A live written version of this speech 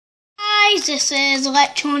guys, this is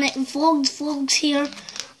Electronic Vlogs here,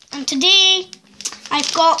 and today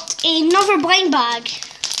I've got another blind bag.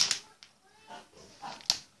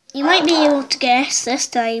 You might be able to guess this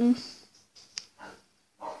time.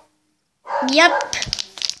 Yep.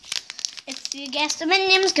 If you guess the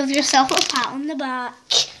Minions, give yourself a pat on the back.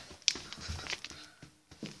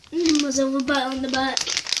 Myself a pat on the back.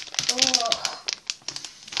 Oh.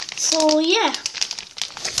 So yeah.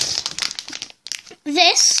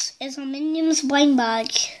 This is a Minions blind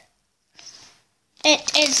bag.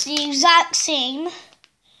 It is the exact same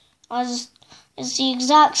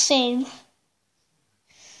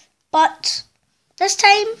but this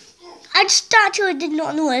time I just actually did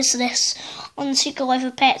not notice this on the Secret Life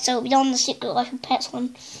of Pets. It'll be on the Secret Life of Pets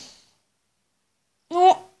one.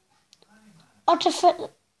 No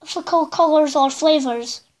artificial colours or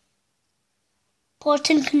flavours.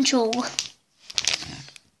 Portion control.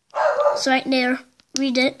 It's right there.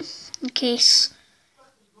 Read it in case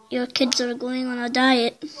your kids are going on a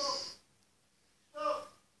diet.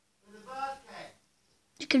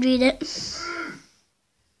 You could read it.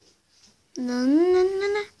 No.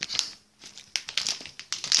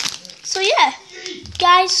 So yeah,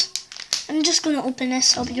 guys, I'm just going to open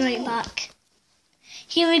this. I'll be right back.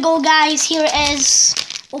 Here we go, guys. Here it is.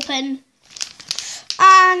 Open.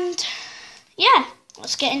 And yeah,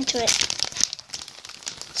 let's get into it.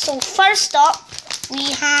 So first up,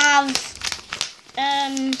 we have,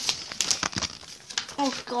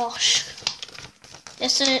 oh gosh,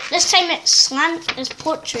 this time it's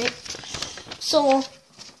portrait. So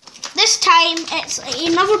this time it's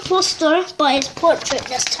another poster, but it's portrait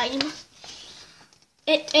this time.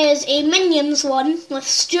 It is a Minions one with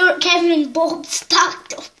Stuart, Kevin and Bob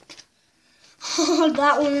stacked up. Oh,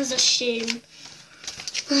 that one is a shame.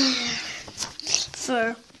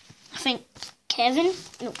 For, I think, Kevin?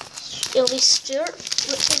 No, it'll be Stuart,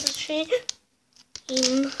 which is a shame.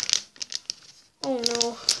 Oh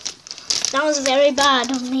no, that was very bad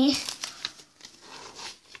of me.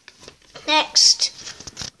 Next,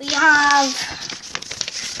 we have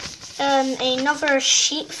another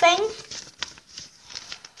sheet thing.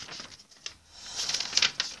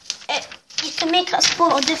 You can make a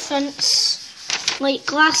spot of difference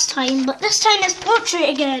like last time, but this time it's portrait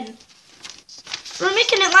again. We're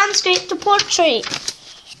making it landscape to portrait.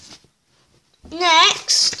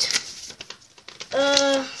 Next,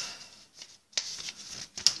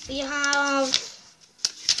 we have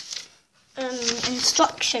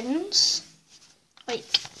instructions, like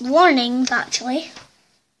warnings actually.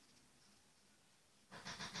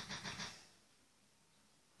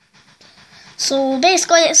 So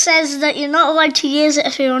basically it says that you're not allowed to use it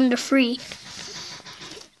if you're under 3.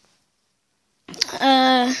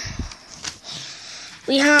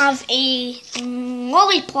 We have a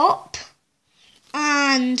lollipop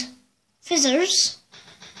and fizzers,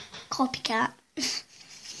 copycat.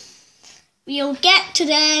 We'll get to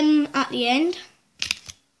them at the end.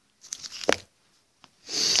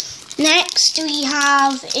 Next we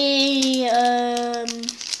have a,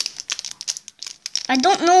 I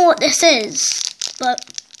don't know what this is, but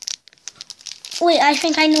wait, I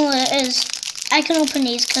think I know what it is. I can open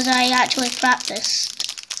these because I actually practiced.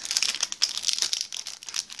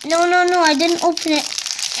 No, I didn't open it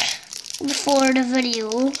before the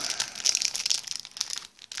video.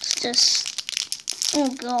 It's just, oh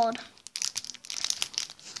god.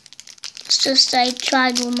 It's just I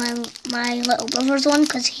tried with my little brother's one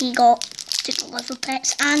because he got Secret Life of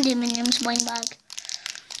Pets and a Minions blind bag.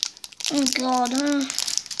 Oh god,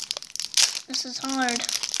 this is hard.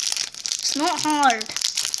 It's not hard.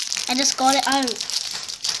 I just got it out.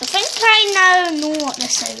 I think I now know what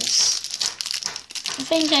this is. I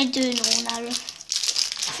think I do know now. I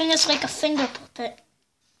think it's like a finger puppet.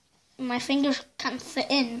 My fingers can't fit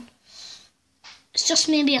in. It's just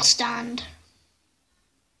maybe a stand.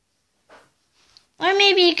 Or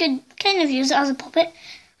maybe you could kind of use it as a puppet.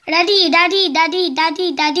 Daddy.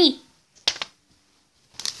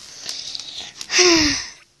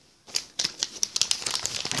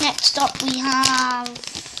 Next up we have,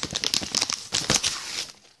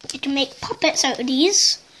 you can make puppets out of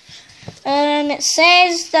these. It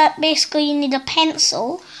says that basically you need a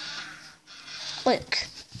pencil. Look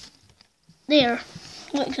there.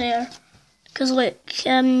 Because look,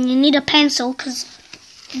 you need a pencil because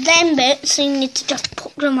them bits, so you need to just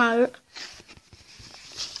poke them out.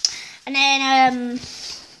 And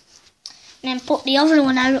then put the other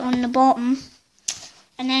one out on the bottom.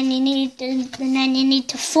 And then you need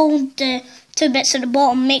to fold the 2 bits at the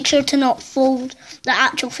bottom. Make sure to not fold the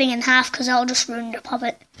actual thing in half because that'll just ruin your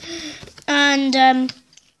puppet. And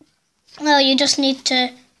well, you just need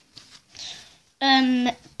to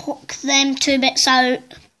poke them 2 bits out,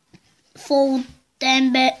 fold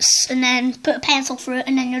them bits, and then put a pencil through it,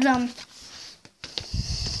 and then you're done.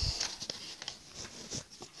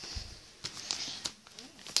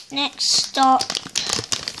 Next up,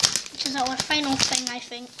 which is our final thing, I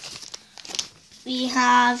think, we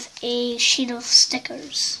have a sheet of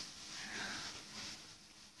stickers.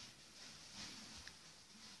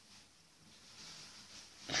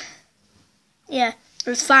 Yeah,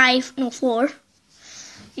 there's 5, no 4.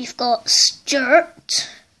 We've got Stuart.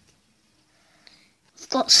 We've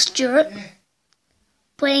got Stuart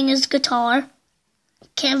playing his guitar,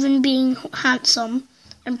 Kevin being handsome,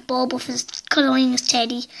 and Bob with his cuddling his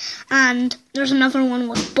teddy. And there's another one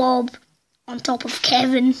with Bob on top of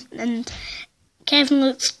Kevin, and Kevin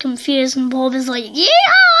looks confused, and Bob is like, yeah!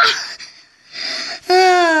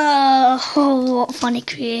 Oh, what funny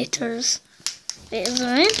creators. Wait, is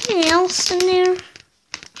there anything else in there?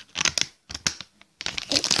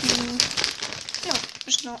 No,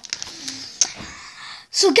 there's not.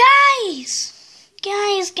 So guys,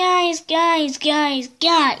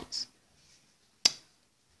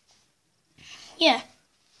 yeah,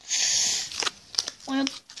 we're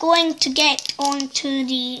going to get onto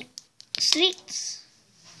the sweets.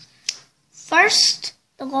 First,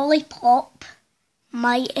 the lollipop,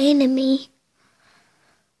 my enemy.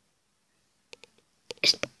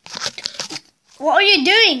 What are you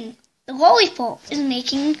doing? The lollipop is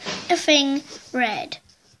making the thing red.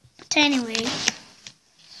 But anyway,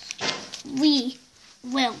 we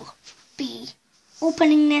will be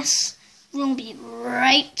opening this. We'll be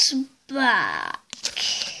right back.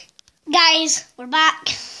 Guys, we're back.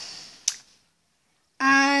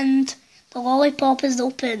 And the lollipop is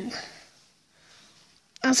open.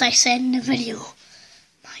 As I said in the video,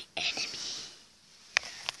 my enemy.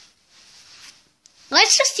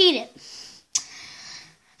 Let's just eat it.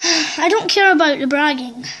 I don't care about the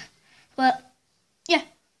bragging, but yeah,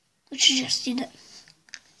 we should just eat it.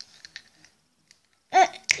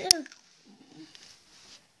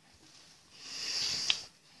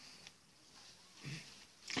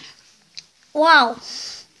 Wow.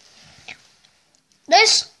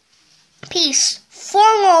 This piece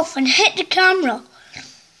flung off and hit the camera.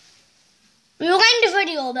 Rewind the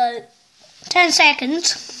video about 10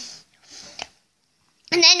 seconds,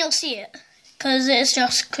 and then you'll see it, because it's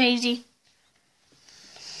just crazy.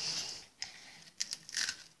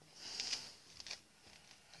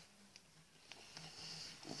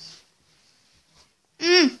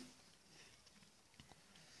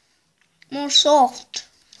 More soft.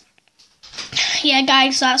 Yeah,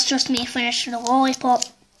 guys, that's just me finished with the lollipop.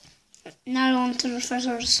 Now on to the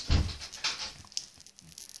fizzers.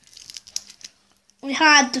 We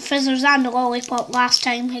had the fizzers and the lollipop last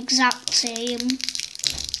time, exact same.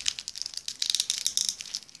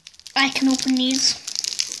 I can open these.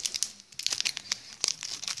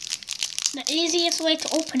 The easiest way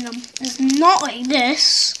to open them is not like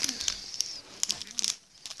this.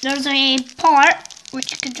 There's a part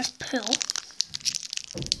which you can just pull.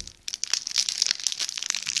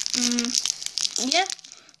 Yeah.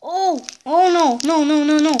 Oh no.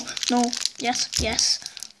 Yes.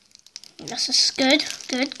 This is good.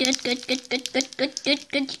 Good.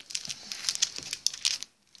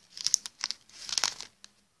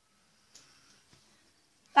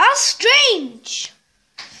 That's strange.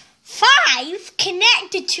 5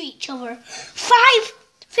 connected to each other. 5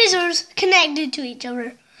 fizzers connected to each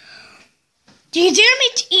other. Do you dare me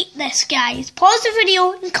to eat this, guys? Pause the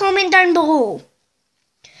video and comment down below.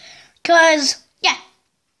 Because, yeah,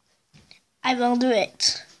 I will do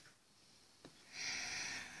it.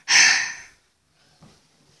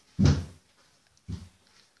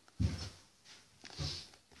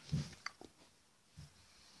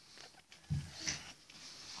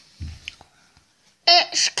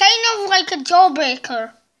 It's kind of like a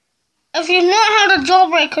jawbreaker. If you've not had a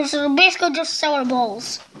jawbreaker, so they're basically just sour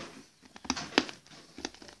balls.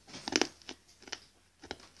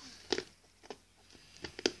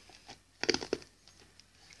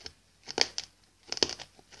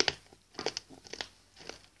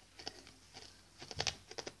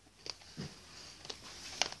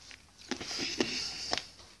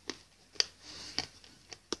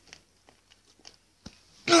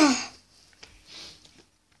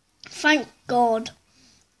 Thank God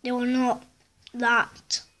they were not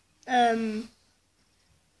that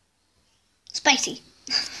spicy.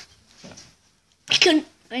 I couldn't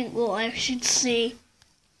think what I should say.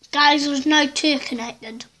 Guys, there's now 2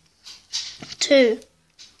 connected. 2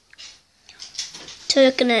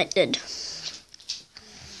 connected.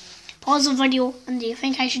 Pause the video, and do you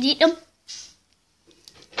think I should eat them?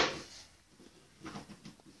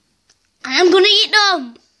 I am gonna eat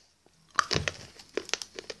them!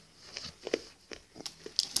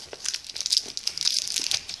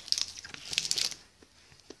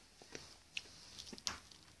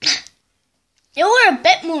 They were a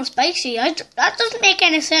bit more spicy. That doesn't make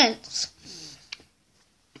any sense.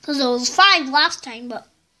 Because it was 5 last time, but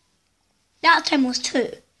that time was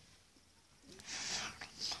 2.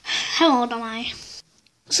 How old am I?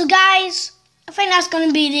 So guys, I think that's going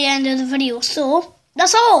to be the end of the video. So,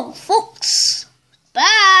 that's all, folks.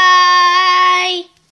 Bye!